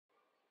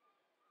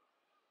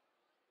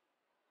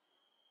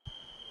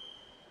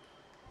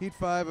Heat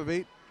 5 of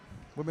 8,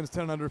 women's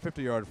 10 and under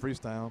 50-yard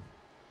freestyle.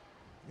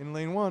 In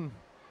lane 1,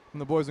 from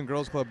the Boys and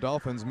Girls Club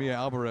Dolphins, Mia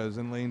Alvarez.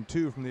 In lane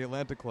 2, from the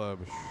Atlantic Club,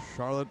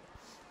 Charlotte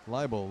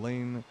Leibel.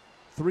 Lane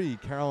 3,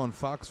 Carolyn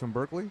Fox from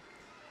Berkeley.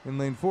 In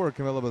lane 4,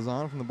 Camilla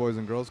Bazan from the Boys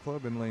and Girls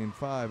Club. In lane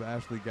 5,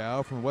 Ashley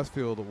Gow from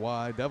Westfield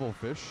Y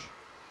Devilfish.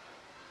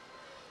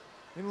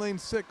 In lane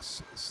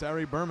 6,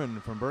 Sari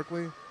Berman from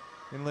Berkeley.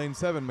 In lane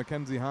 7,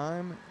 Mackenzie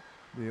Heim,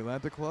 the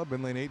Atlantic Club.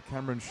 In lane 8,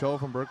 Cameron Scholl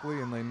from Berkeley.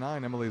 In lane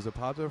 9, Emily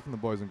Zapata from the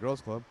Boys and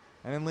Girls Club.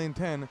 And in lane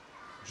 10,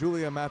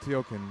 Julia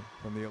Matiokin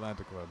from the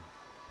Atlantic Club.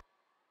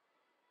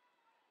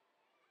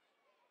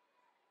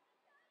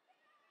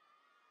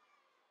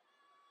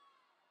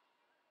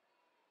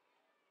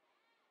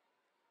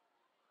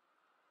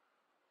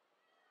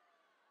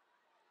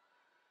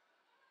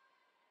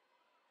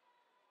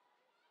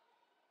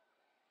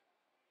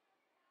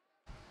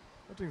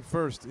 Entering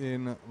first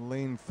in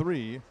lane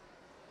 3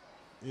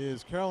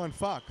 is Carolyn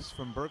Fox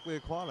from Berkeley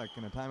Aquatic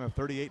in a time of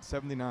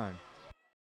 38:79.